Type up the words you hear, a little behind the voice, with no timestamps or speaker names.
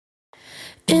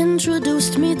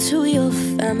introduced me to your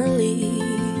family,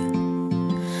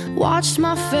 watched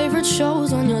my favorite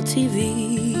shows on your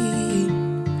TV,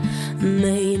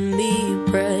 made me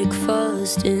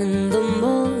breakfast in the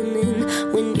morning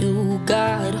when you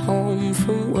got home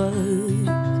from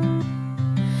work,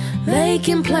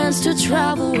 making plans to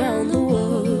travel around the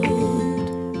world,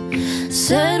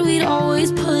 said we'd always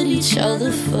put each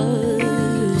other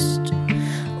first.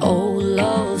 Old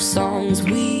love songs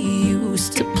we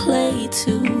used to play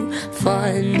too.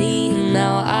 Funny,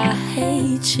 now I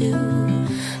hate you.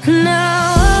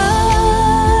 Now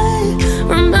I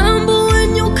remember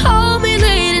when you called me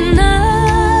late at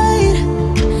night.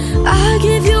 I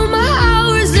give you my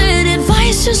hours and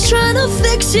advice, just trying to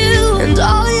fix you and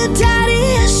all your daddy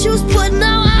issues, but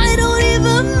now I don't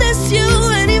even miss you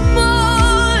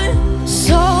anymore.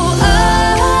 So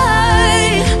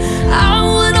I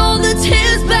want all the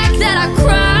tears back that I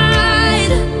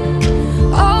cried,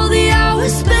 all the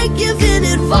hours spent giving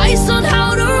advice on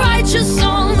how to write your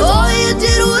songs. All you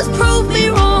did was prove me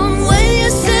wrong when you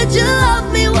said you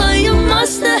loved me. Well, you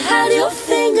must have had your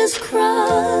fingers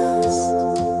crossed.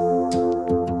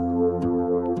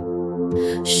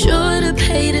 Should've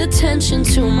paid attention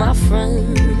to my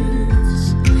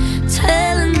friends,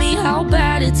 telling me how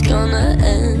bad it's gonna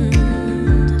end.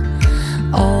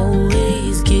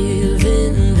 Always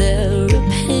giving their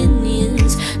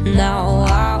opinions. Now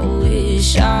I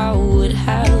wish I would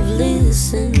have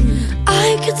listened.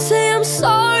 I could say I'm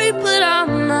sorry, but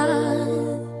I'm not.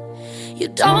 You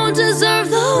don't deserve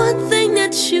the one thing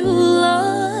that you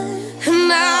love. And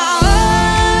now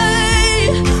I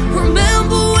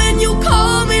remember when you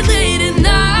called me late at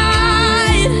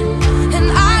night,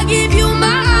 and I gave you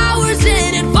my hours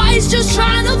and advice, just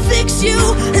trying to fix you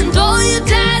and all your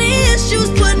daddy issues,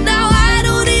 but now I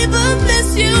don't even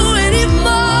miss you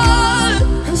anymore.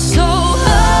 And so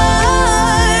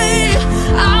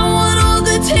I want all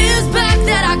the tears back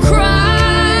that I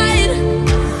cried,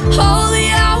 all the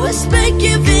hours spent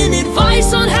giving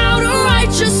advice on how to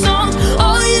write your songs.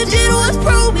 All you did was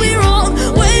prove me wrong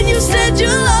when you said you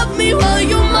loved me. Well,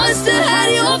 you must have had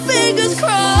your fingers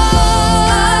crossed.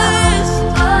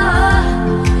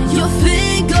 Your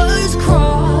fingers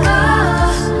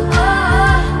crossed.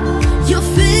 Your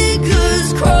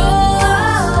fingers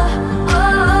crossed.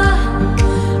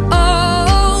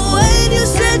 Oh, when you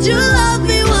said you loved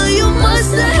me, well, you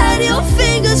must have had your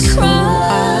fingers crossed.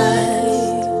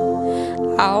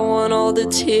 I want all the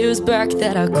tears back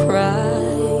that I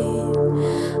cried,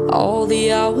 all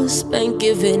the hours spent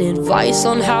giving advice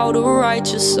on how to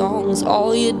write your songs.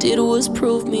 All you did was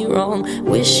prove me wrong.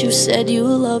 Wish you said you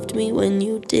loved me when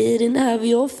you didn't have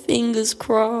your fingers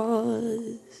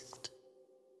crossed.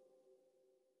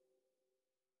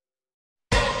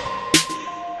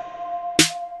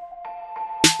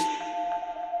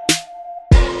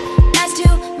 Nice to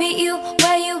meet you,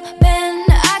 where you been?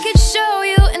 I could show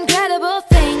you incredible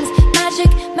things,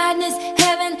 magic, madness,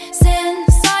 heaven, sin.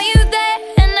 Saw you there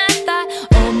and I thought,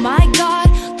 oh my God,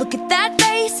 look at that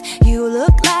face. You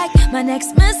look like my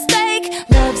next mistake.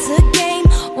 Love's a game,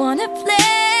 wanna play.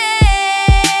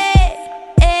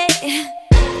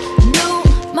 New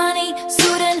money,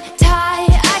 suit and tie,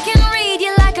 I can read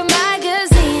you like a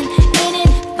magazine. Ain't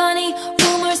it funny,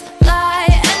 rumors fly,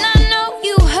 and I know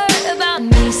you heard about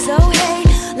me. So hey,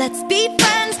 let's be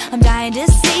friends, I'm dying to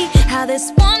see how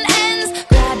this one ends.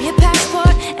 Grab your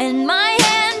passport and my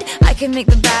hand, I can make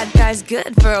the bad guys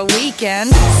good for a weekend.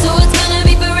 So it's gonna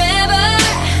be forever,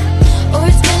 or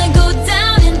it's gonna go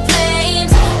down in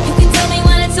flames. You can tell me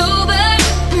when it's over,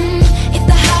 if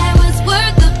the high was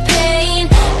worth the pain.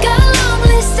 Got a long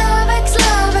list of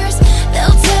ex-lovers,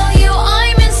 they'll tell you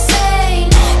I'm insane,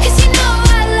 'cause you know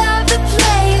I love the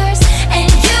players and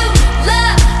you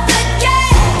love the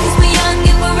game. 'Cause we're young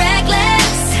and we're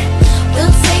reckless,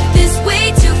 we'll take this way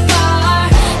too far.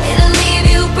 It'll leave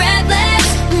you breathless,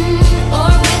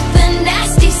 or with a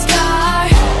nasty scar.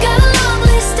 Got a long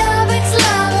list of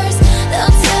ex-lovers,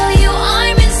 they'll tell you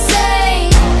I'm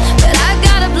insane, but I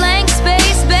got a blank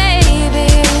space,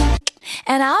 baby,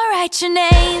 and I'll write your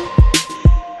name.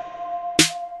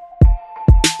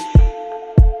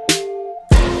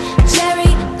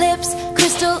 Cherry lips,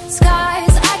 crystal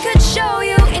skies, I could show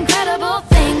you incredible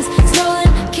things. Stolen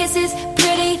kisses,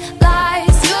 pretty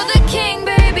lies. You're the king,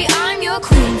 baby, I'm your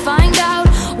queen. Find out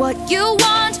what you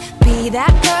want, be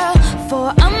that girl for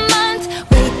a month.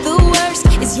 Wait, the worst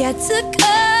is yet to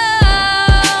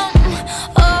come.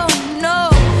 Oh no,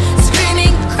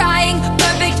 screaming, crying,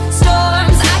 perfect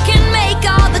storms. I can make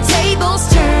all the tables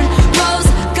turn. Rose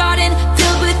garden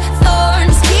filled with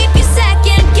thorns. Keep you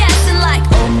second guessing like,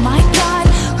 oh my God,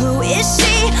 who is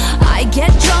she? I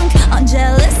get drunk on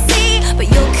jealousy, but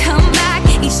you'll come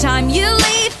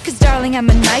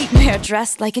got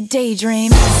dressed like a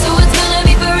daydream. So it's gonna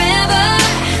be forever,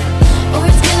 or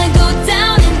it's gonna go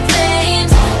down in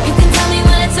flames. You can tell me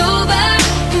when it's over,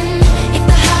 if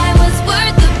the high was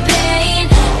worth the pain.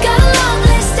 Got a long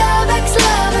list of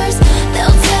ex-lovers,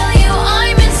 they'll tell you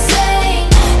I'm insane.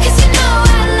 Cause you know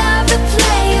I love the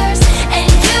players, and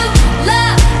you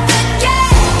love the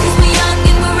game. Cause we're young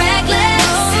and we're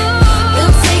reckless,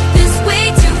 we'll take this way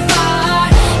too far.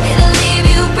 It'll leave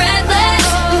you breathless,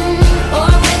 or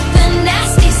with a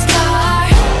nasty scar.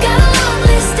 Got a long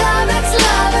list of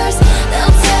ex-lovers,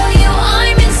 they'll tell you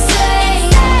I'm insane.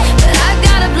 But I've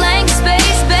got a blank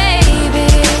space, baby,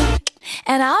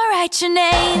 and I'll write your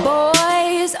name.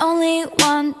 Boys only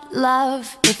want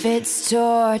love if it's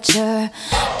torture.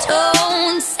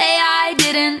 Don't say I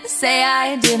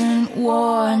didn't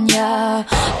warn ya.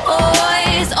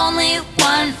 Boys only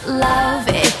want love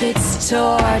if it's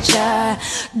torture.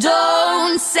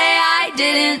 Don't say I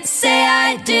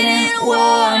didn't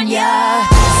warn ya.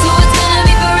 So it's gonna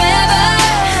be forever,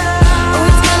 or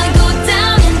it's gonna go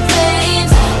down in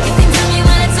flames. You can tell me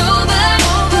when it's over,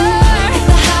 if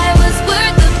the high was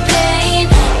worth the pain.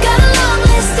 Got a long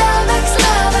list of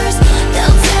ex-lovers,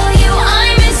 they'll tell you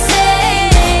I'm insane.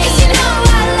 'Cause you know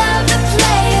I love the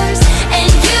players, and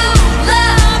you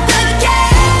love the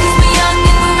game. 'Cause we're young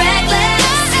and we're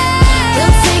reckless,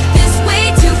 we'll take this way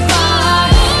too far.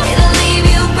 It'll leave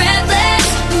you breathless,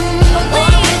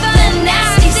 or with a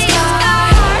nasty scar.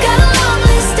 Got a long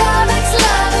list of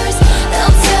ex-lovers,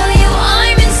 they'll tell you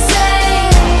I'm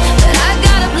insane. But I've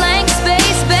got a blank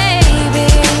space, baby,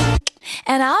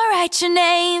 and I'll write your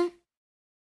name.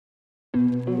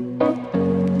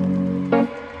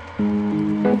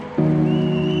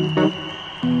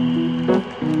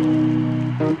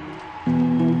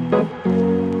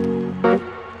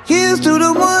 Here's to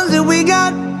the ones that we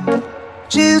got.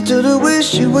 Cheers to the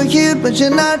wish you were here but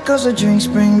you're not. 'Cause the drinks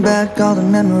bring back all the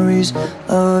memories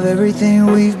of everything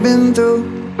we've been through.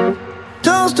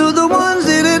 Toast to the ones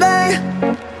here today,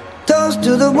 toast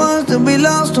to the ones that we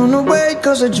lost on the way.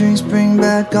 'Cause the drinks bring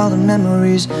back all the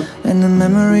memories, and the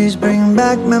memories bring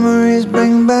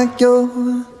back your.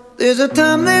 There's a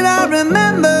time that I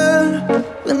remember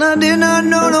when I did not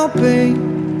know no pain,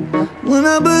 when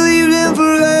I believed in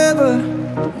forever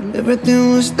and everything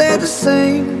would stay the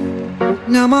same.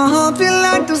 Now my heart feel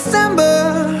like December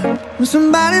when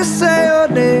somebody say your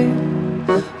name.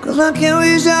 'Cause I can't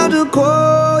reach out to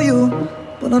call you,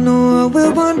 but I know I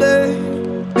will one day.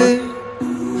 Hey.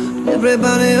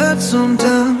 Everybody hurts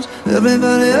sometimes,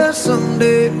 everybody hurts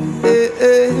someday. Hey,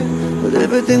 hey. But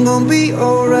everything gon' be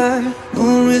alright.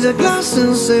 Gonna raise a glass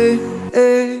and say,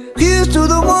 hey. Here's to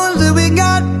the ones that we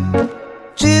got.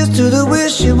 Cheers to the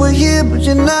wish you were here but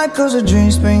you're not. 'Cause the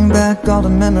drinks bring back all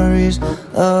the memories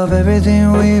of everything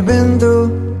we've been through.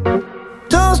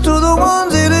 Toast to the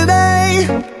ones here today,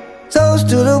 toast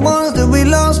to the ones that we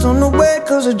lost on the way.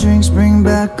 'Cause the drinks bring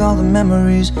back all the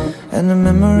memories, and the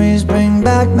memories bring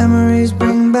back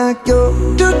your.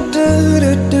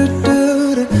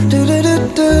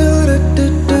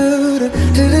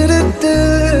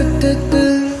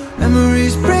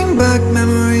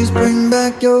 Memories bring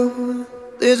back your.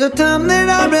 There's a time that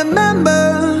I remember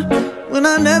when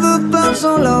I never felt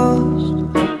so lost,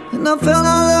 and I felt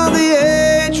all of the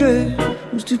hatred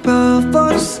was too powerful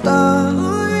to stop.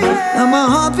 Now my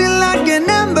heart feel like an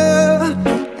ember,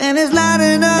 and it's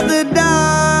lighting up the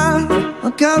dark.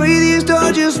 I'll carry these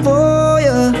torches for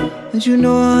you, and you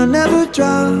know I'll never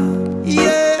drop.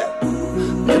 Yeah.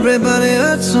 Everybody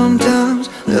hurts sometimes,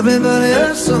 everybody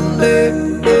hurts someday.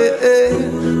 Yeah, yeah.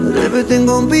 But everything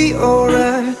gon' be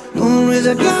alright. Gonna raise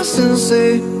a glass and say,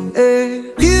 hey.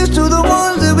 Here's to the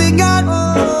ones that we got.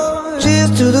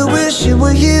 Cheers to the wish you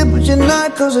were here but you're not.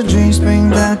 'Cause the drinks bring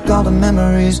back all the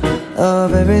memories of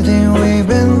everything we've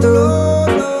been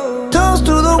through. Toast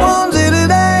to the ones here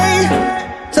today,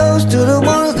 toast to the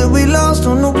ones that we lost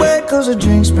on the way. 'Cause the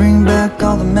drinks bring back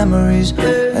all the memories,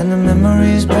 and the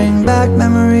memories bring back your.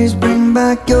 Memories bring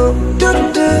back your.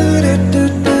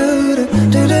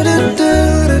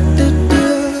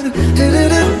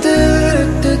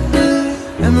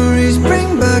 Memories bring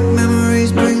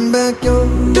back your.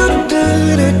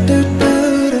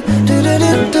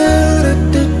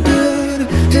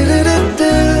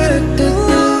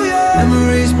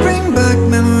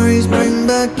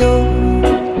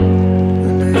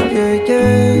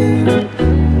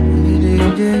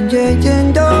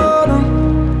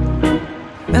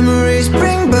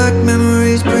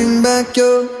 Memories bring back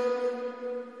your.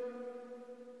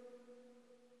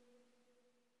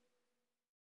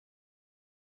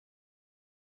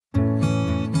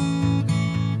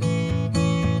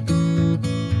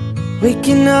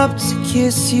 Waking up to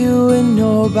kiss you and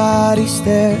nobody's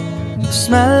there. The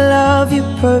smell of your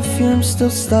perfume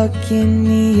still stuck in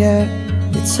the air.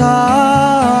 It's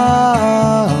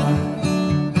hard.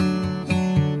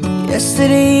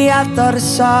 Yesterday I thought I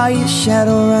saw your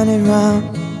shadow running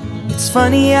round. It's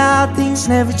funny how things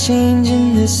never change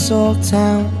in this old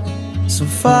town. So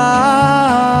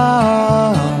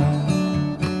far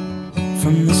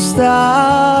from the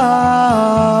stars.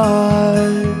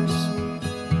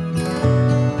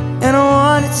 And I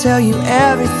wanna tell you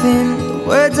everything, the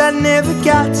words I never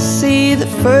got to see the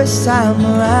first time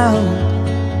around.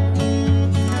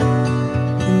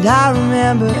 And I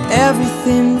remember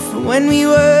everything from when we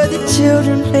were the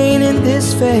children playing in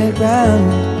this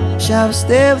fairground. Shall I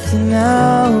stay with you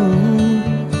now?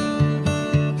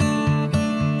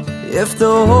 If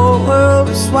the whole world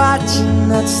was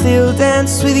watching, I'd still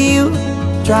dance with you.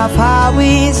 Drive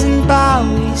highways and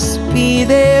byways, be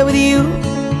there with you.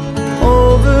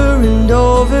 Over and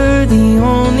over, the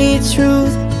only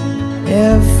truth,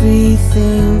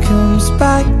 everything comes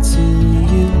back to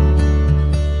you.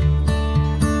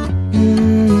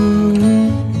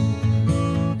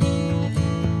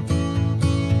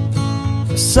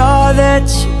 I saw that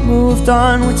you moved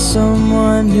on with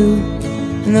someone new.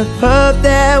 In the pub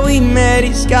that we met,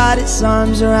 he's got his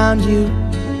arms around you.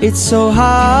 It's so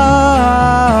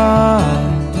hard,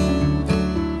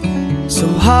 so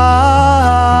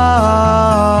hard.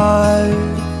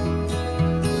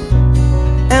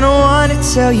 And I wanna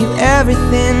tell you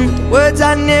everything, the words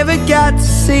I never got to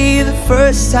see the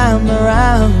first time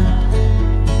around.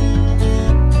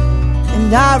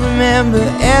 And I remember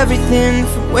everything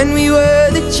from when we were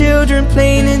the children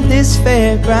playing in this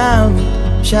fairground.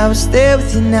 Shall I stay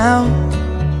with you now?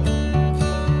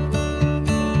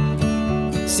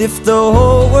 As if the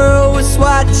whole world was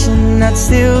watching, I'd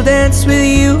still dance with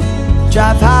you.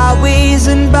 Drive highways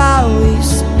and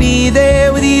byways, be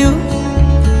there with you.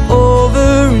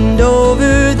 Over and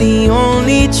over, the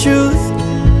only truth,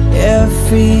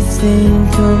 everything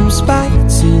comes back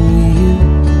to you.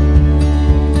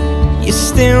 You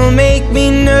still make me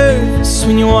nervous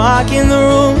when you walk in the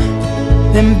room.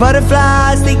 Them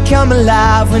butterflies, they come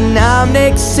alive when I'm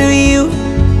next to you.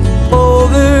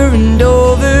 Over and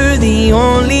over, the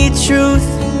only truth,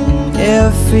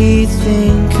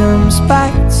 everything comes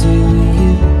back to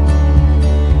you.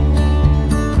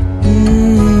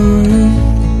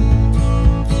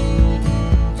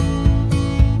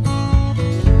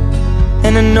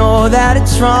 And I know that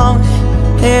it's wrong,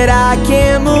 that I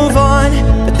can't move on,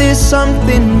 but there's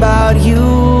something about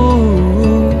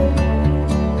you.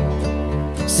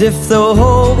 As if the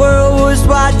whole world was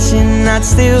watching, I'd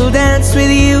still dance with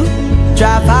you.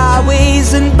 Drive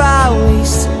highways and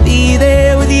byways, be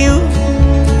there with you.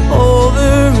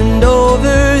 Over and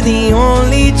over, the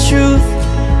only truth,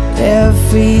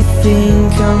 everything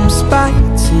comes back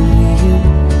to you.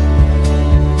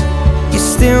 You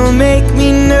still make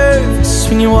me nervous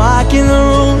when you walk in the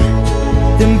room.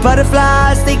 Them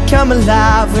butterflies, they come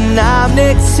alive when I'm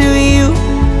next to you.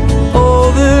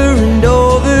 Over and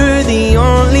over, the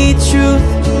only truth,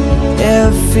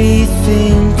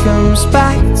 everything comes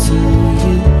back to you.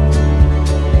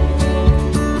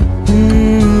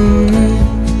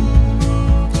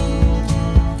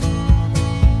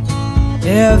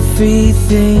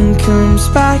 Everything comes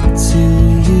back to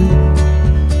you.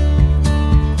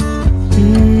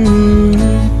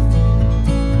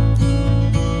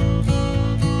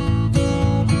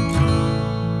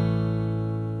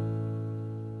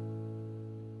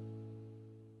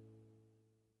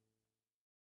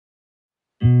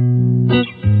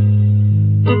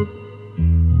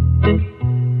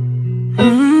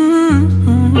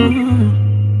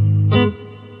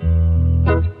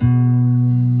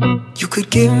 You could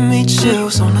give me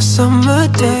chills on a summer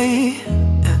day,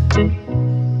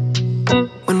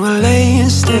 when we're laying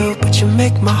still, but you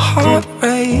make my heart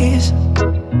race.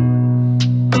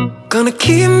 Gonna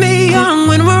keep me young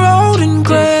when we're old and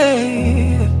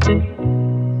gray.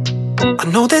 I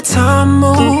know that time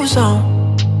moves on,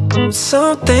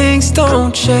 some things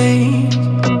don't change.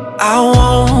 I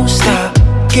won't stop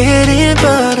getting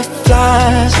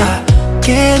butterflies, I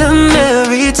get them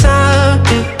every time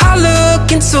I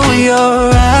look into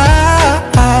your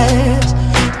eyes.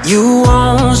 You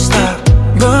won't stop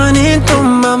running through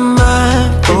my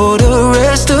mind for the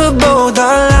rest of both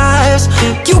our lives.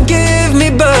 You give me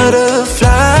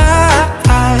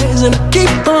butterflies, and I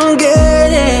keep on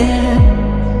getting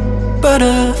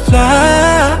butterflies.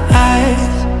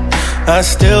 I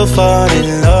still fall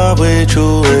in love with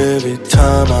you every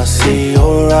time I see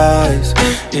your eyes.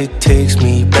 It takes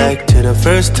me back to the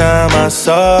first time I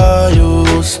saw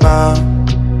you smile.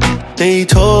 They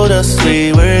told told us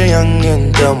we were young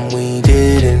and dumb, we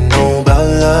didn't know about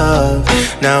love.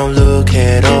 Now look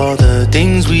at all the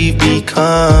things we've become.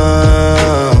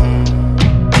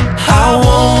 I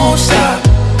won't stop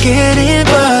getting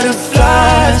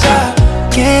butterflies, I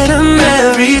get them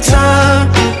every time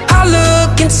I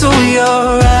look into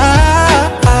your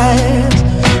eyes.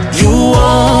 You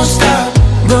won't stop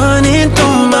running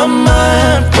through my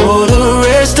mind for the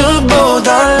rest of both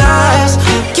our lives.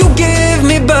 You give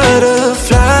me butterflies,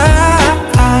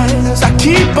 I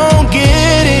keep on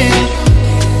getting,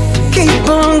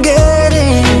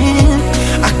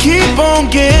 I keep on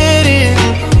getting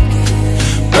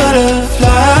butterflies.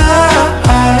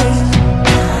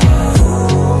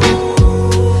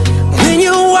 When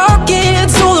you walk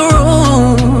into the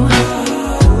room,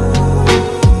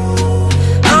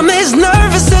 I'm as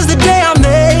nervous as the day I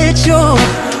met you.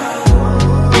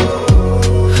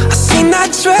 I seen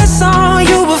that dress on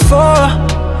you before,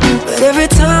 but every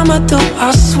time I do,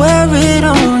 I swear it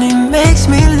only makes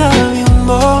me love you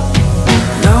more.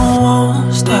 Now I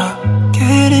won't stop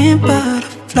getting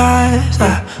butterflies,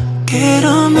 I get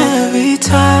them every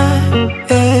time,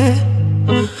 yeah.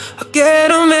 I get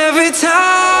them every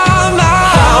time. I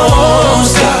won't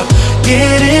stop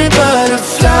getting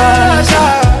butterflies, I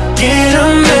get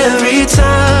them every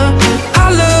time I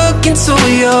look into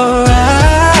your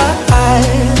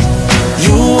eyes.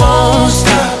 You won't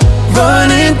stop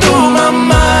running through my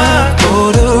mind for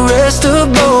the rest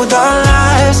of both our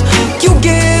lives. You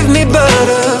give me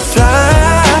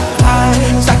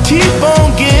butterflies, I keep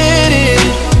on getting,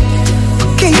 I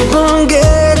keep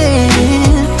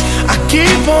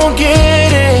on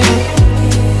getting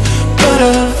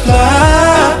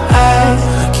butterflies.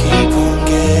 I keep on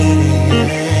getting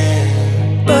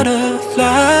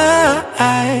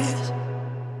butterflies.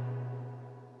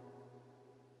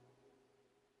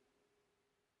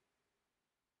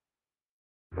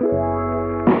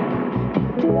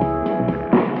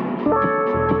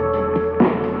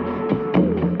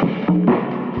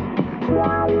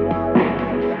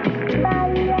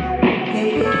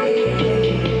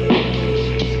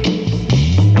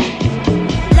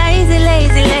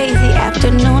 Lazy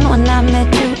afternoon when I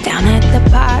met you down at the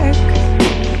park.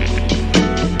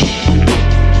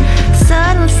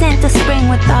 Sudden scent of spring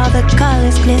with all the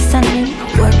colors glistening, a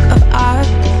work of art.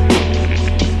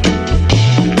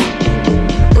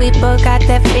 We both got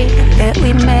that feeling that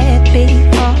we met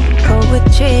before.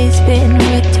 Poetry's been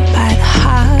written by the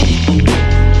heart.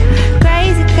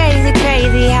 Crazy, crazy,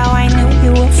 crazy how I knew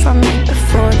you were from me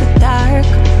before the dark.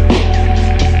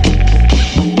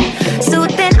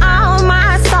 Soothing all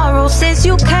my sorrows since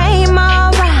you came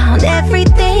around.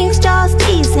 Everything's just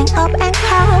easing up and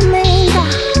calming down.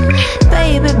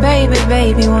 Baby, baby,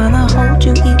 baby, wanna hold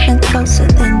you even closer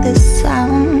than this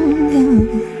sound.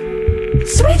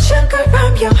 Sweet sugar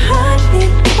from your honey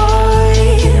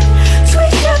boy,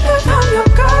 sweet sugar from your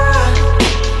girl,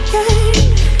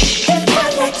 yeah. If I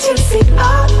let you see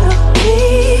all of me,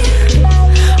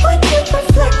 would you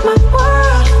reflect my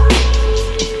world?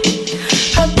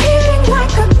 Appearing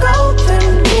like a golden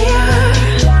mirror,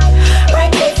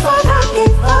 right before I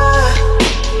gave up.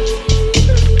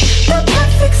 The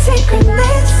perfect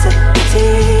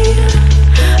synchronicity,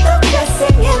 the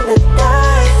blessing in the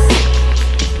dust.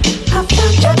 I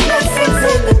found your blessings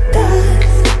in the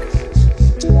dust.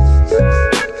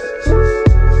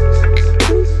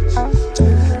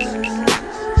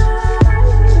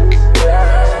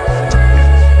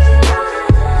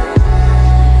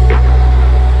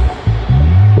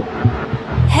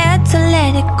 Had to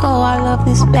let it go, all of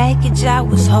this baggage I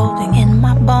was holding in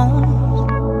my bones.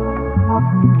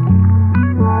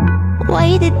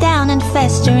 Weighted down and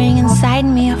festering inside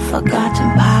me, a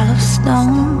forgotten pile of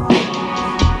stone.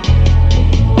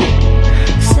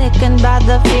 Sickened by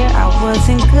the fear I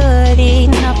wasn't good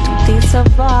enough to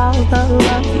deserve all the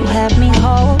love you had me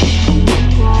hold.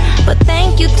 But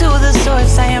thank you to the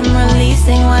source, I am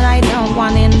releasing what I don't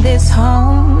want in this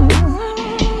home.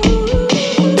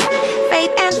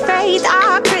 Fate and fate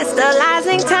are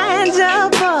crystallizing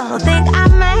tangible. Think I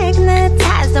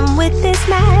magnetize them with this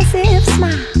massive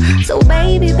smile. So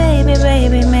baby, baby,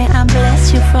 baby, may I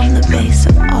bless you from the base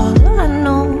of all I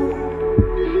know.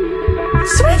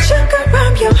 Sweet sugar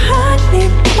from your honey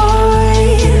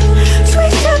boy,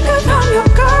 sweet sugar from your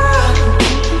girl.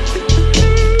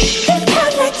 If I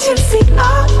let you see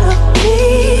all of me,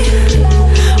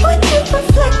 would you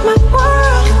reflect my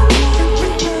world?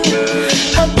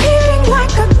 Appearing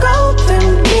like a golden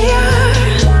mirror,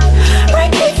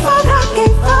 right before I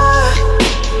gave up.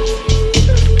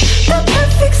 The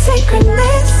perfect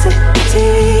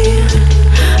synchronicity,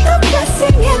 the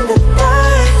blessing in the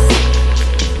dust.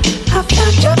 I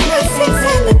found your blessings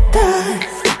in the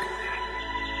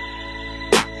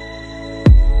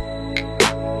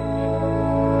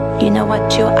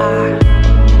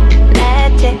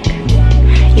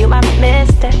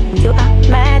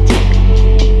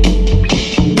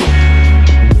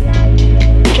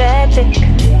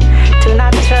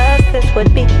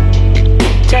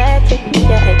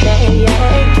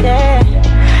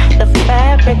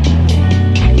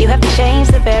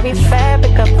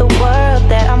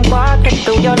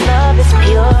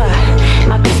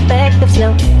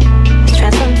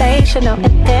sensational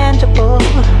and tangible.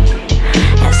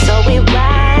 And so we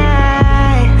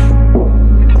rise,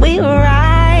 we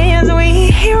rise,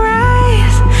 we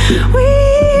rise, we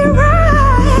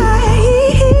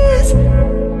rise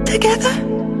together.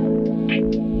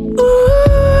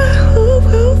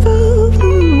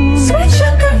 Sweet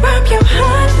sugar, I'm your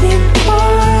honey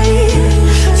boy.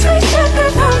 Sweet sugar,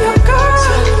 I'm your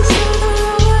girl.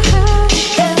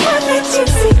 If I let you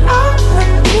see all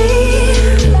of me,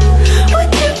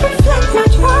 would you reflect my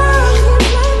world?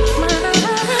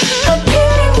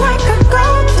 Appearing like a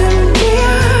golden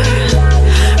mirror,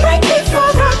 right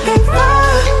before I gave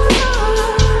up.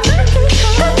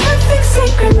 The perfect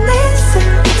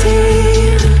synchronicity,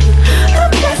 a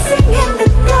blessing in the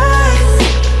dust.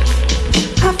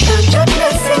 I found your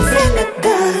blessings in the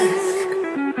dust.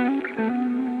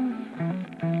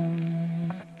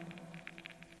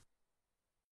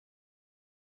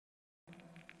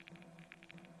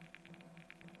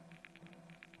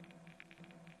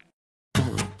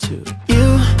 You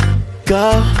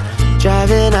go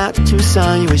driving out to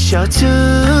Tucson, you with your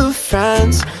two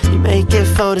friends. You make it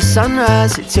for the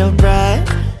sunrise, it's your bright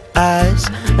eyes.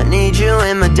 I need you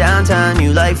in my downtown,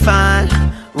 you like fine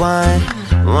wine,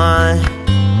 wine.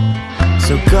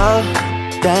 So go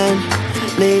then,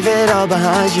 leave it all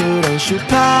behind you. Don't you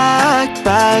pack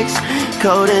bags,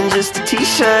 cold in just a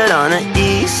t-shirt on the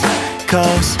East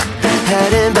Coast.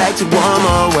 Heading back to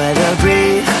warmer weather,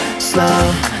 breathe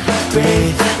slow,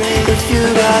 breathe. If you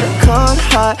got a cold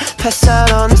heart, pass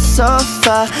out on the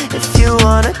sofa. If you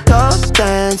wanna go,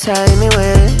 then take me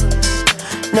with.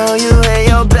 Know you and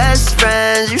your best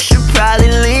friends, you should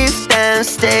probably leave them.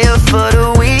 Stay up for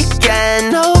the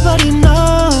weekend, nobody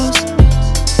knows.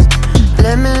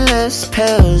 Limitless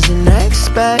pills and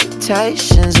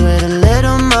expectations, with a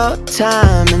little more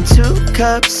time and 2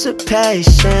 cups of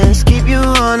patience. Keep you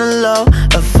on a low,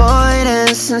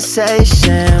 avoiding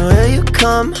sensation. Will you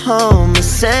come home and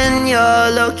send your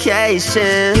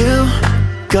location? You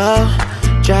go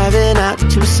driving out to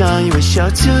Tucson, you with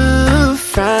your two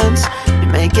friends. You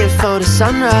make it for the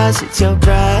sunrise, it's your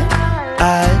bright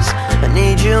eyes. I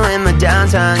need you in my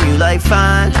downtown, you like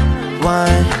fine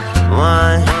wine,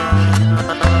 wine.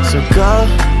 So go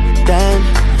then,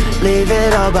 leave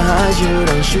it all behind you.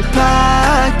 Don't you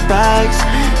pack bags,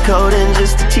 cold in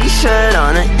just a t-shirt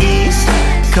on the East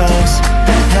Coast.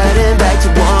 Heading back to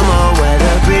warmer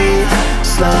weather, breathe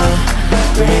slow,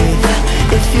 breathe.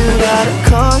 If you got a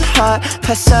cold heart,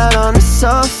 pass out on the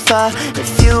sofa.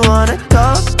 If you wanna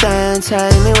go, then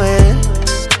take me with.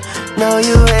 Know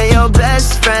you and your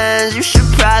best friends, you should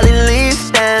probably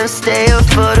leave them. Stay up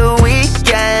for the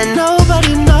weekend,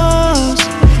 nobody knows.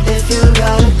 If you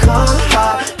got a cold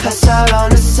heart, pass out on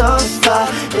the sofa.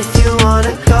 If you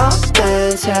wanna go,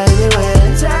 then take me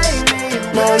with.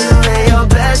 Know you and your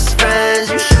best friends,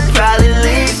 you should probably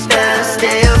leave them.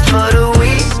 Stay up for the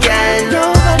weekend,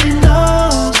 nobody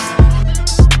knows.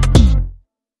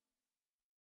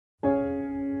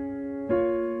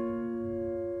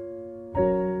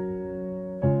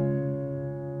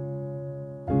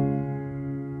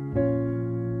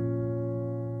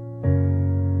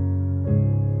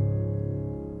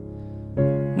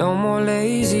 No more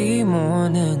lazy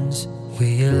mornings where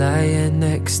you're lying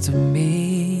next to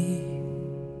me.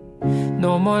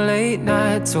 No more late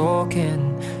night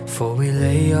talking before we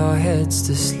lay our heads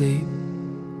to sleep.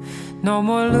 No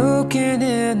more looking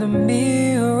in the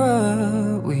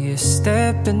mirror where you're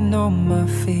stepping on my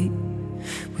feet.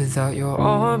 Without your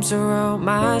arms around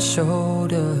my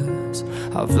shoulders,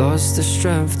 I've lost the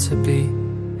strength to be.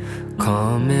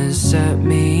 Come and set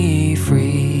me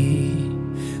free.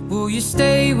 Will you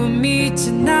stay with me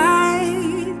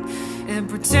tonight and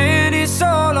pretend it's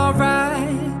all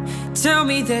alright? Tell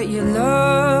me that you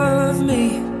love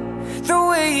me the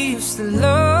way you used to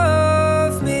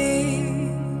love me.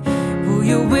 Will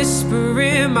you whisper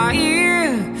in my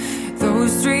ear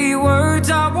those 3 words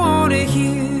I wanna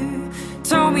hear?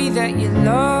 Tell me that you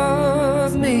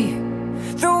love me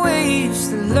the way you used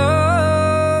to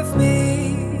love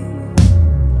me.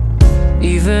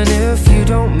 Even if you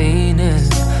don't mean it,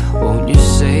 won't you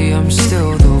say I'm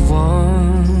still the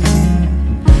one?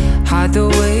 Hide the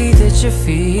way that you're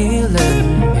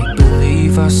feeling, make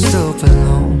believe I still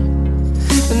belong.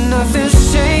 But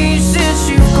nothing's changed since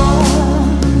you've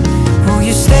gone. Will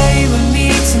you stay with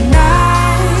me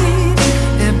tonight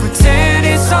and pretend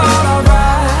it's all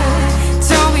alright?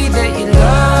 Tell me that you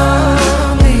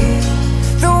love me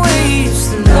the way you used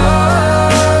to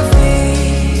love me.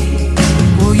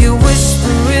 Will you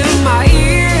whisper in my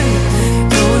ear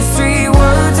those 3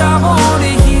 words I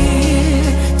wanna hear?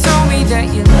 Tell me that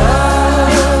you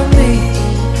love me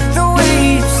the way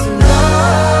you used to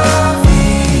love me.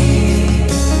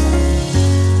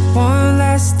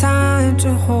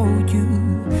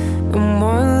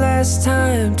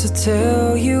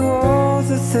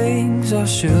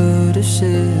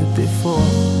 it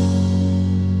before,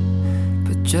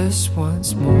 but just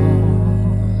once more.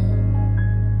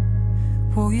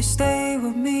 Will you stay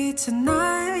with me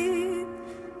tonight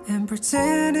and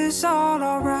pretend it's all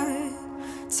alright?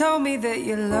 Tell me that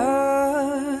you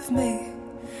love me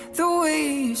the way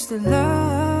you used to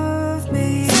love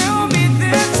me. Tell me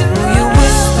that you love me. Will you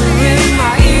whisper in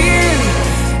my ear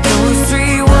those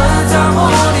 3 words I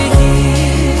wanna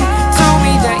hear? Tell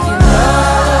me that you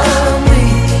love me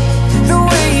the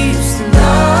way you used to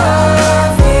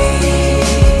love me.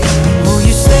 Will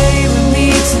you stay with me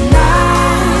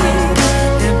tonight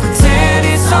and pretend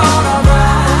it's all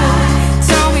alright?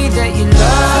 Tell me that you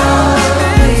love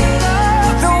me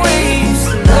the way you used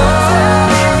to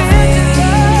love me.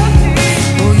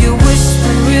 Will you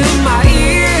whisper in my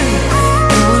ear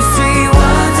those 3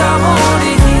 words I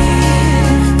wanna hear?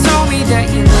 Tell me that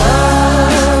you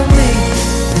love me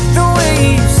the way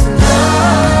you used to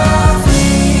love me.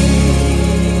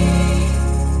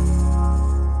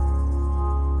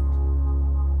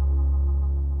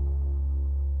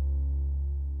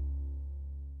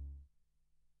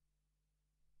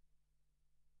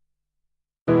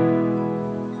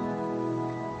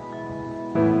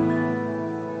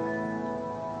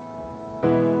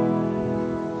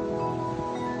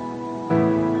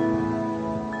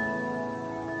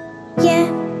 Yeah,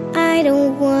 I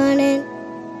don't want it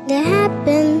to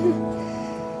happen.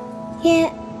 Yeah,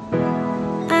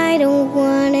 I don't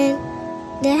want it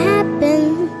to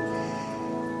happen.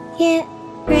 Yeah,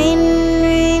 rain,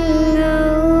 rain,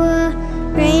 go,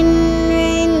 rain,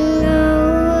 rain, go,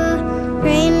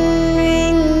 rain,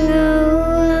 rain, go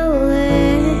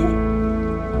away.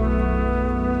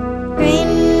 Rain,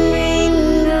 rain,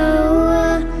 go,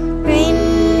 rain,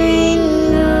 rain,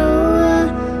 go,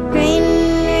 rain,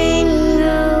 rain,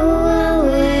 go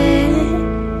away.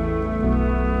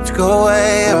 To go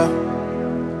away,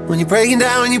 when you're breaking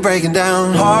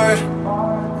down hard.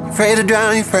 You're afraid to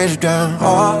drown, you're afraid to drown.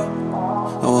 Oh,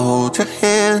 I will hold your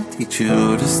hand, teach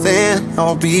you to stand.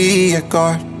 I'll be your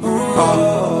guard.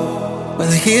 Oh,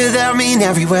 whether here, there, I mean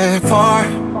everywhere, far.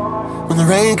 When the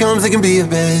rain comes, it can be a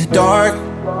bit dark.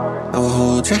 I will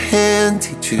hold your hand,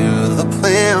 teach you the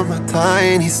plan, my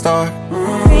tiny star.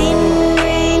 Rain,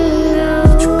 rain, go,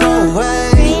 You go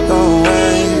away, go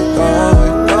away, go away,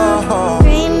 go home.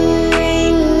 rain,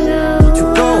 rain, go, You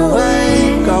go away,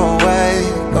 go away,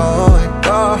 go away,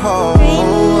 go home.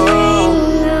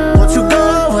 Won't you go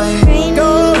away,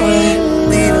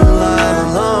 leave the light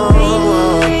alone.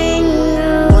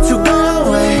 Won't you go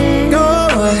away, go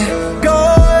away, go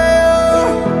away.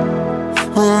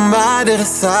 Who am I to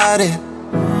decide it?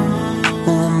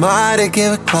 Who am I to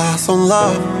give a class on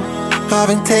love? I've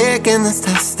been taking this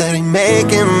test, steady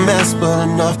making a mess, but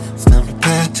enough. It's time to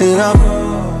patch it up.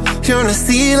 You're gonna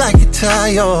see like a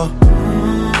child.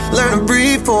 Learn to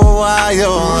breathe for a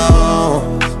while.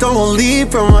 Don't leave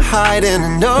from hiding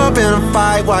and up in a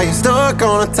fight while you're stuck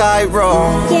on a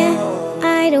tightrope. yeah,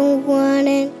 I don't want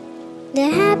it to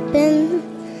happen.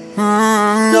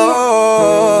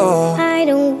 No. I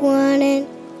don't want it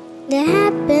to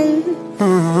happen.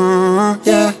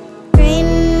 Yeah. Rain,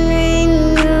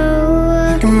 rain, go,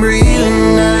 I can breathe at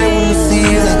night when you see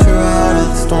that you're out of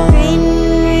the storm. rain,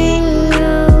 rain,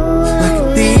 go, Like a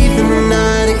thief in the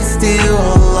night, it can steal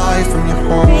all the life from your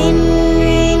home. rain,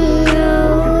 rain, go,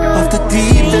 Off the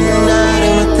deep in the night,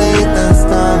 and I think that's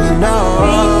time you know.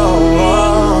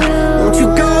 Won't you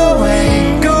go away,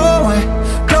 go away,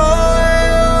 go away.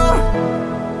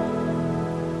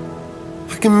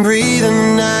 I can breathe in the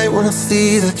night when I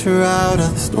see that you're out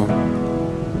of the storm.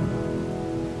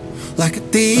 Like a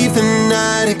thief in the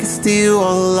night, it can steal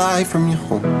all the life from your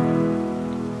home.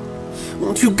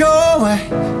 Won't you go away,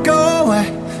 go away,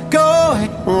 go away.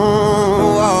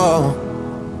 Oh,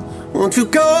 won't you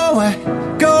go away,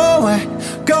 go away,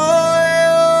 go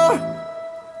away.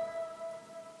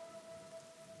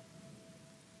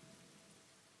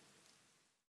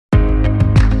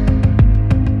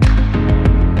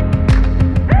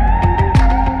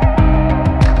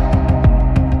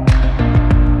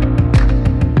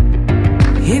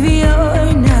 If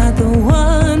you're not the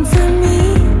one for me,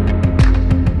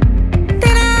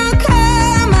 then I'll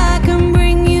come, I can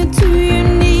bring you to your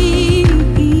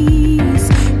knees.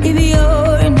 If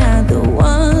you're not the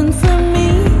one for me,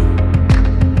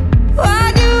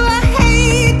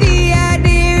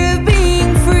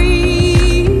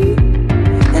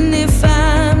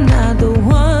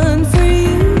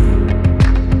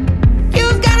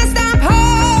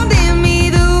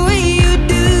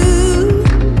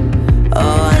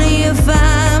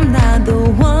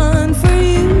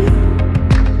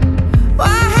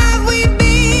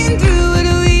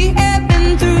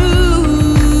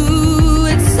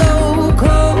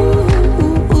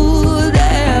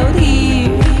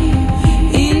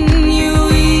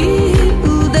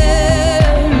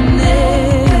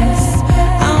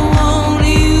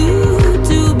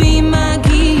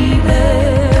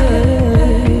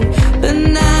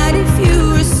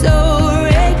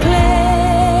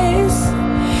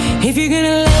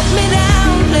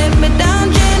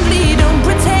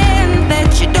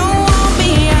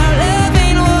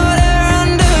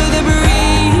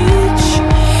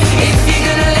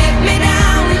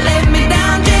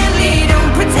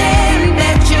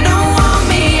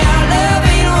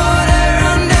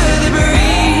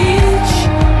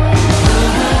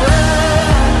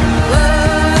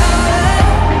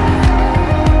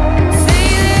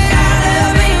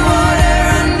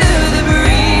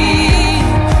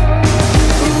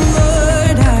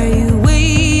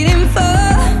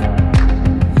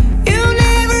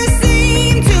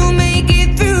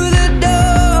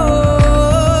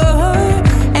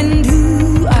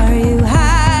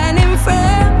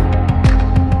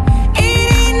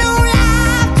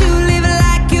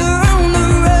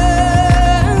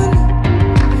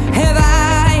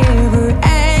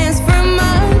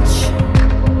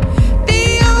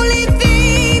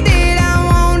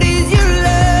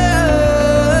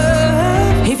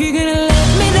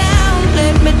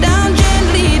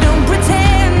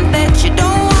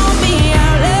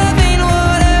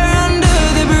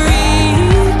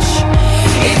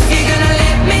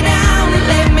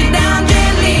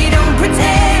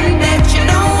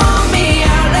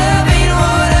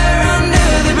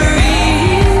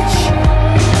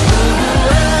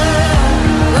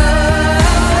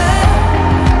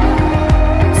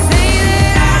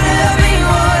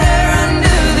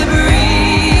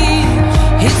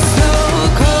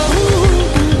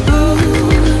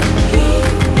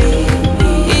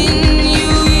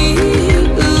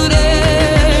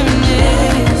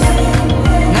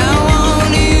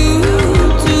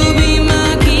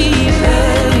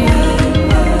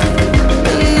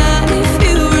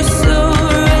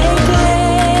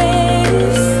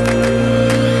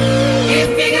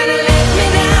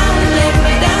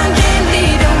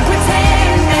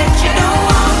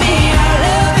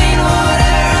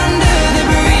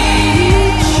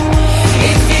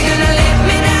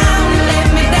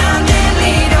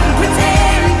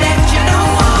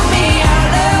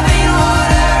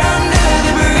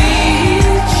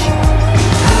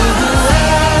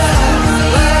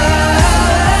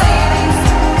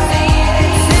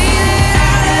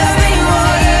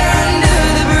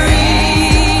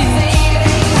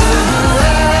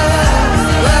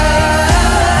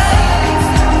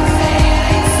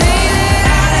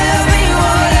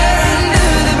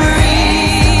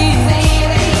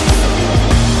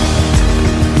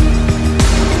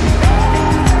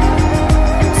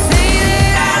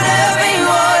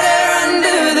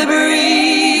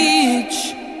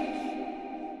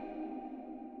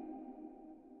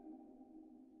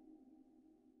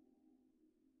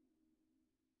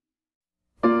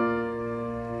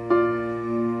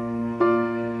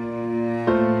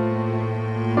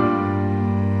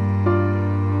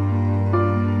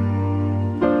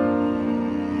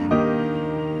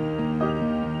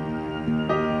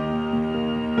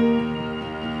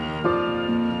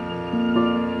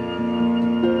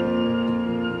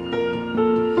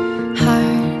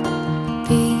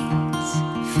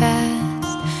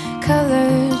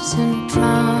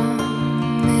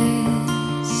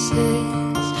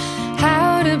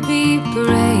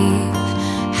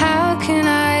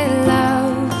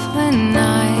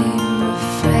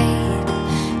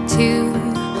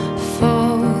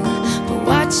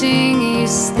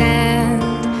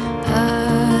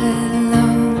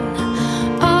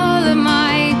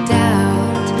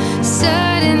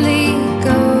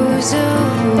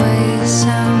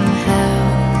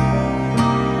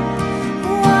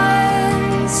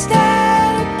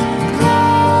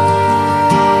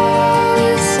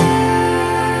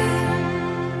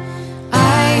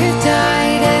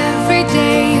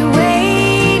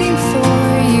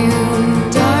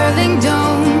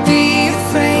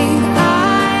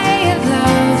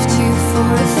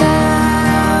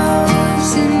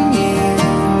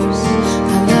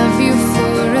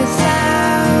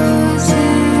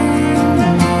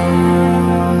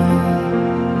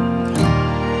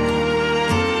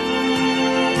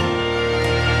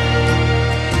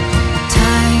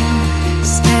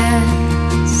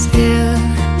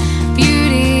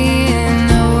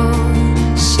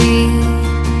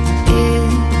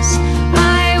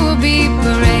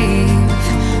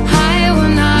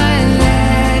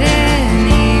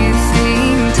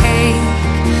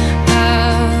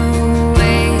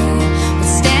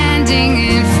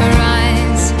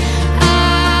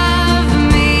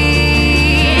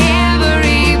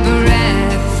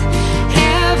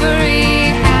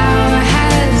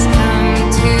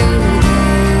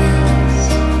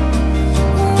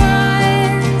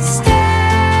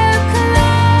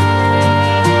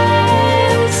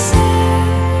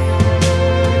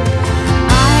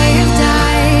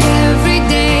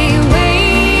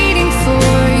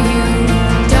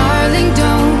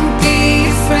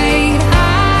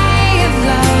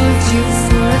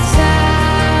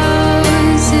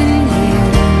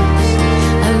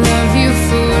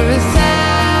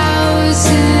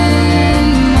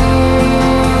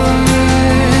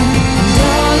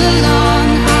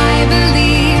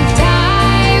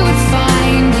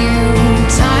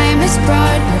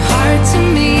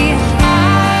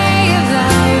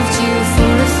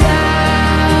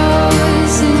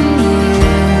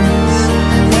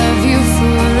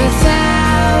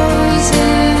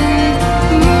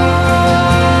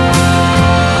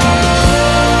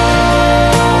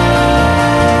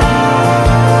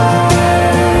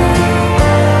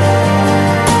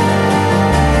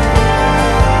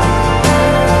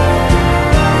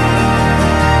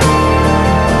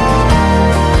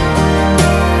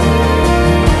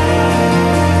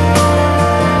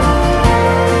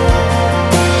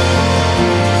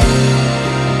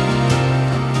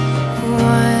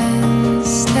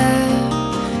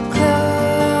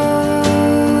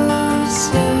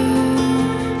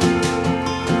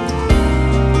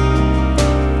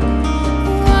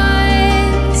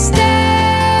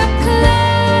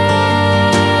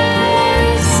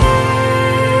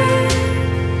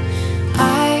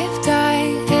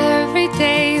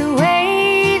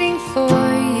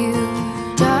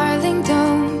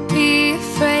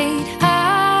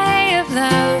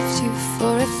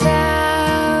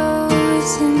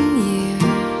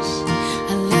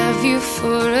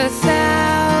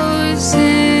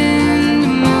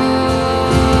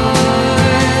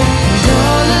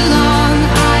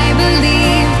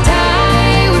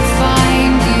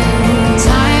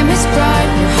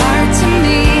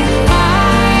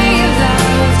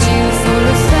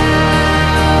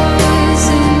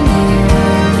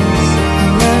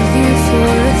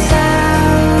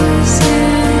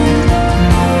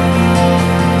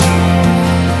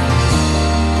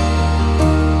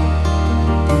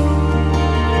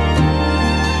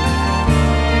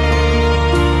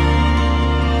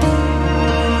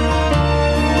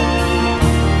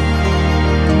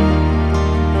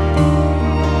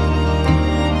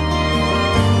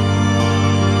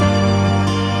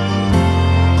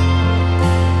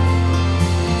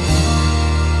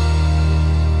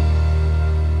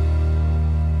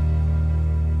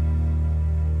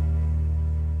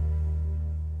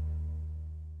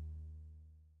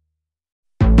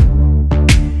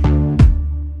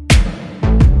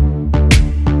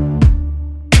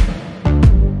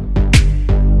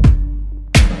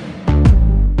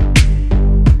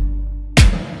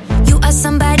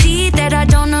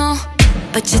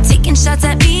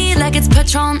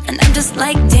 just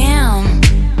like, damn,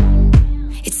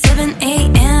 it's 7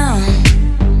 a.m.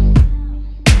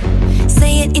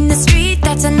 Say it in the street,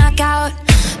 that's a knockout.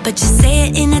 But you say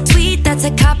it in a tweet, that's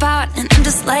a cop-out. And I'm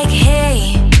just like,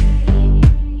 hey,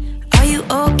 are you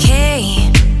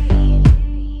okay?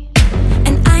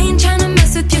 And I ain't tryna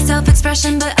mess with your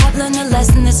self-expression, but I've learned a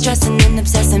lesson that stressing and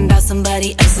obsessing about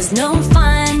somebody else is no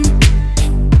fun.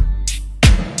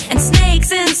 And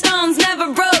snakes and stones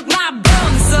never broke my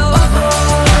bones, so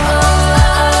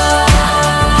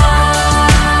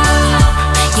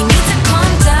you need to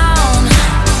calm down.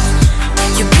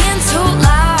 You're being too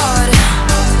loud.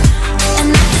 And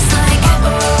I'm just like,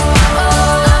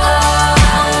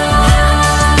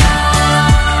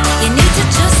 you need to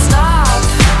just stop.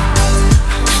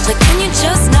 Like, can you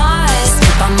just not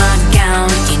slip on my gown?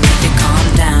 You need to calm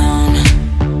down.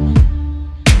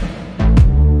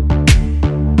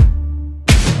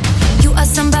 You are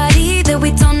somebody that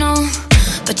we don't know,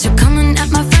 but you're coming at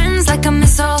my friends like a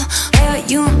missile. Why are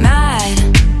you mad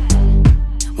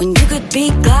when you could be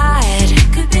glad?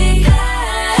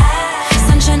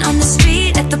 Sunshine on the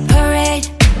street at the parade,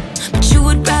 but you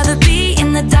would rather be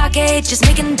in the dark age. Just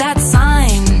making that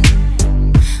sign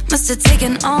must have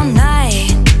taken all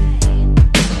night.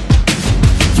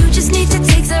 You just need to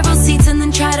take several seats and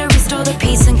then try to restore the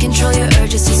peace and control your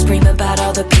urges to scream about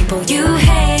all the people you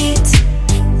hate.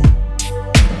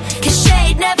 'Cause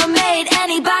shade never made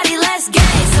anybody less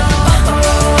gay, so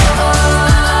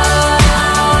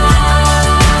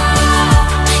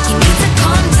you need to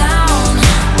calm down.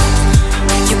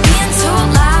 You're being too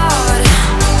loud.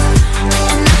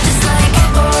 And I'm just like,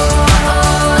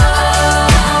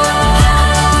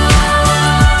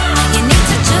 you need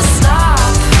to just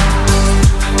stop.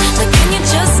 Like, can you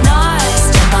just not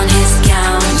step on his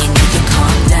gown? You need to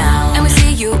calm down. And we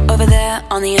see you over there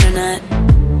on the internet,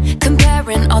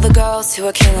 comparing all the girls who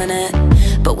are killing it.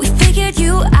 But we figured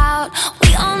you out, we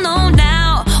all know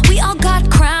now. We all got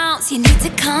crowns, you need to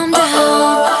calm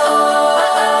down.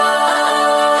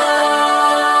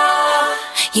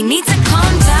 You need to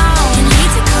calm down. You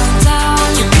need to calm down.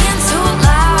 You're being too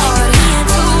loud. You're being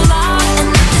too loud. And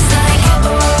I'm just like,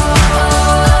 yeah.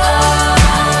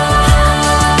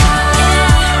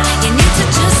 You need to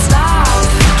just stop.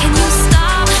 Can you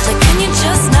stop? Like, can you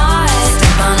just not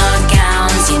step on our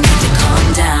gowns? You need to calm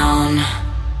down.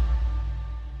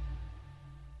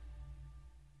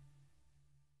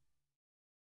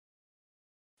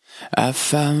 I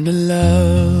found a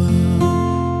love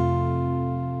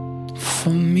for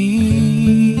me.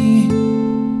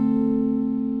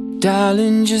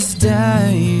 Darling, just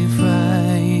dive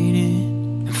right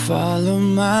in and follow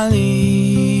my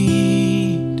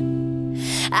lead.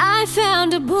 I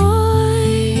found a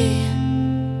boy,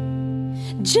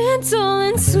 gentle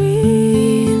and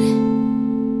sweet.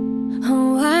 Oh,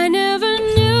 I never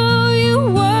knew you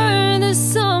were the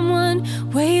someone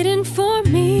waiting for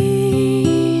me.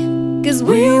 'Cause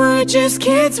we were just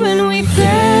kids when we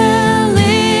fell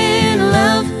in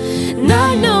love,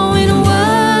 not knowing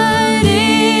what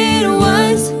it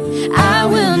was. I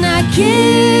will not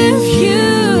give you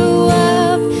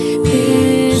up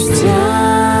this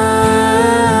time,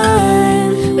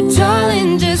 but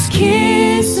darling, just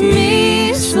kiss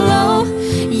me slow.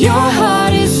 Your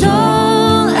heart is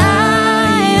all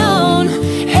I own,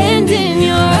 and in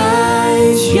your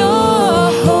eyes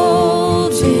you're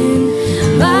holding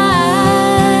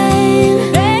mine.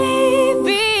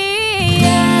 Baby,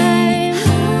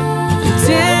 I'm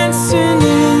Dancing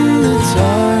in the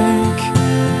dark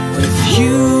with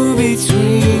you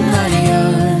between my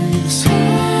arms,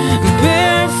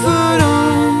 barefoot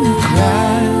on the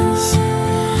grass,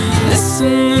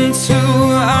 listening to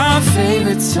our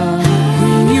favorite song.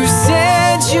 When you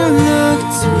said you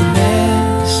looked a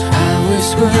mess, I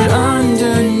whispered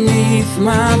underneath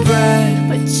my breath,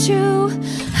 but you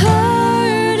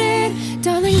heard it,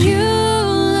 darling. You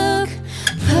look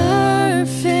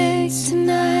perfect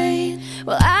tonight.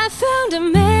 Well, I found a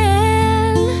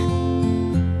man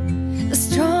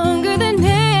stronger than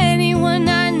anyone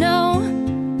I know.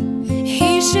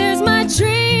 He shares my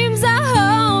dreams. I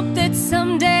hope that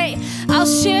someday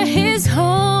I'll share his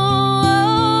home.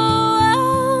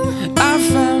 I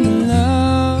found a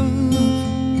love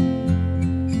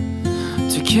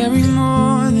to carry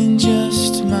more than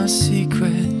just my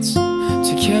secrets,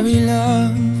 to carry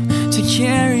love, to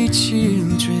carry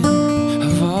children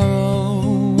of our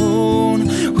own.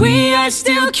 We are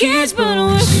still kids, but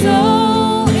we're so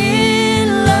in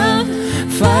love,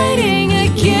 fighting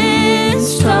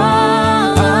against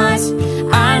odds.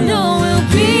 I know we'll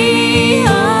be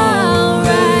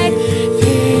alright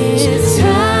this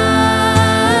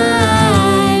time.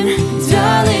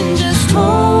 Darling, just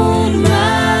hold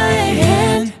my hand.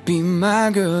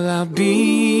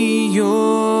 be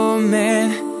your man.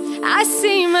 I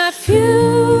see my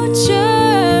future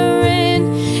in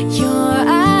your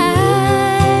eyes.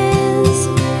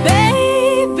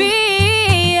 Baby,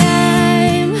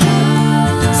 I'm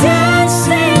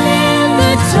dancing in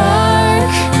the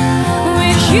dark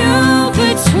with you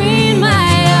between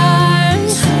my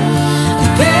arms,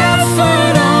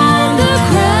 barefoot on the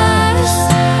grass,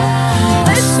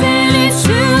 listening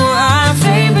to our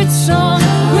favorite song.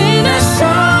 When I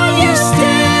saw you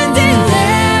standing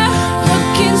there,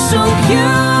 looking so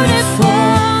beautiful,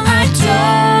 I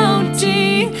don't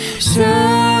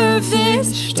deserve this.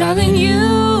 Darling, you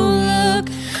look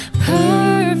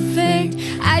perfect.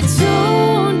 I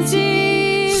don't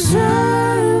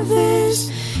deserve this.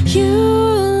 You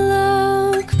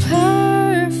look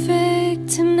perfect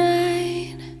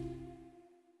tonight.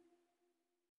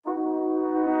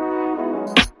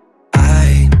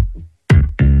 I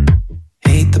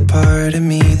hate the part of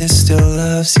me that still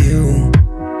loves you.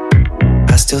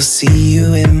 I still see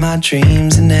you in my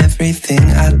dreams and everything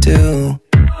I do.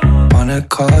 Wanna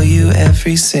call you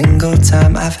every single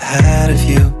time I've had of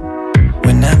you.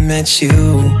 When I met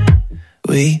you,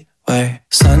 we were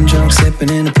sun-drunk, sipping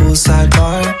in a poolside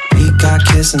bar. We got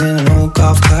kissing in an old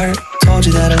golf cart. Told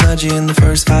you that I loved you in the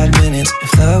first 5 minutes.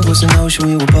 If love was an ocean,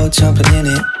 we were both jumping in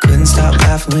it. Couldn't stop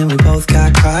laughing when we both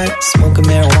got caught. Smoking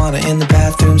marijuana in the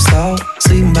bathroom stall.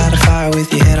 Sleeping by the fire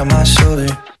with your head on my shoulder.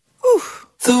 Whew.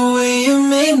 The way you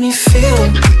made me feel,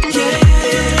 yeah,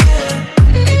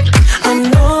 I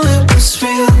know it was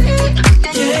real,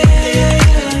 yeah,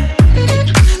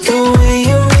 the way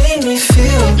you made me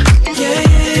feel,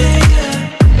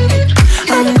 yeah,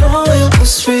 I know it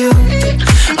was real,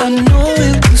 I know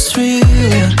it was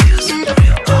real.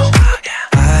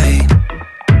 I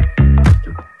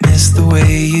miss the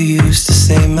way you used to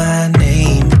say my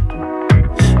name.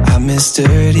 I miss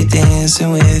dirty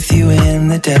dancing with you in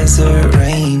the desert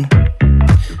rain.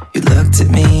 You looked at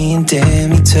me and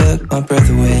damn, you took my breath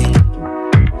away.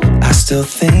 I still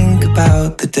think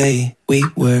about the day we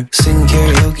were singing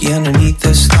karaoke underneath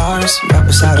the stars. Right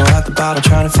beside her at the bottle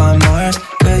trying to find Mars.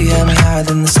 Girl, you had me higher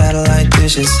than the satellite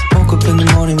dishes. Woke up in the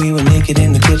morning, we were naked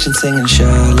in the kitchen singing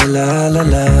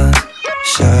sha-la-la-la-la,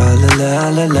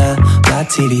 sha-la-la-la-la,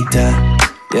 la-ti-di-da,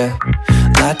 yeah,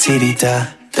 la-ti-di-da.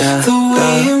 The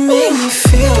way you made me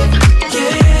feel,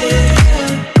 yeah,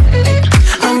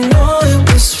 I know it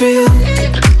was real,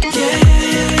 yeah,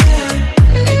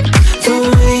 the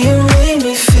way you made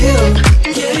me feel,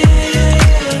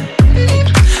 yeah,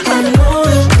 I know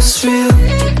it was real,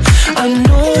 I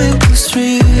know it was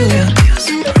real.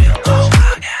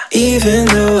 Even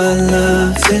though our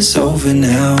love is over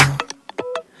now,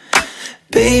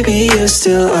 baby, you're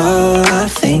still all I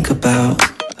think about.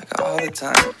 All the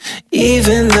time.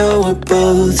 Even though we're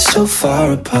both so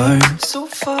far apart, so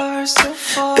far,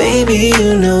 baby,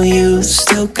 you know you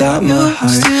still got my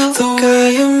heart. The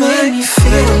way you made me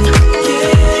feel,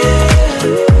 yeah,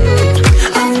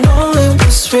 I know it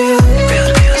was real,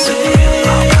 yeah,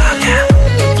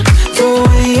 the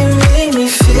way you made me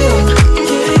feel,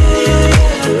 yeah,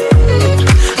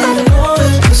 I know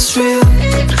it was real,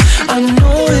 I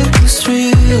know it was real.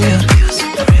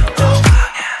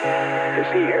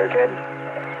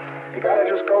 You gotta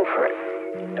just go for it.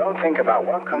 Don't think about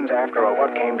what comes after or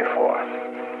what came before.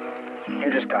 You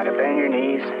just gotta bend your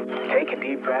knees, take a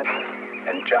deep breath,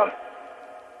 and jump.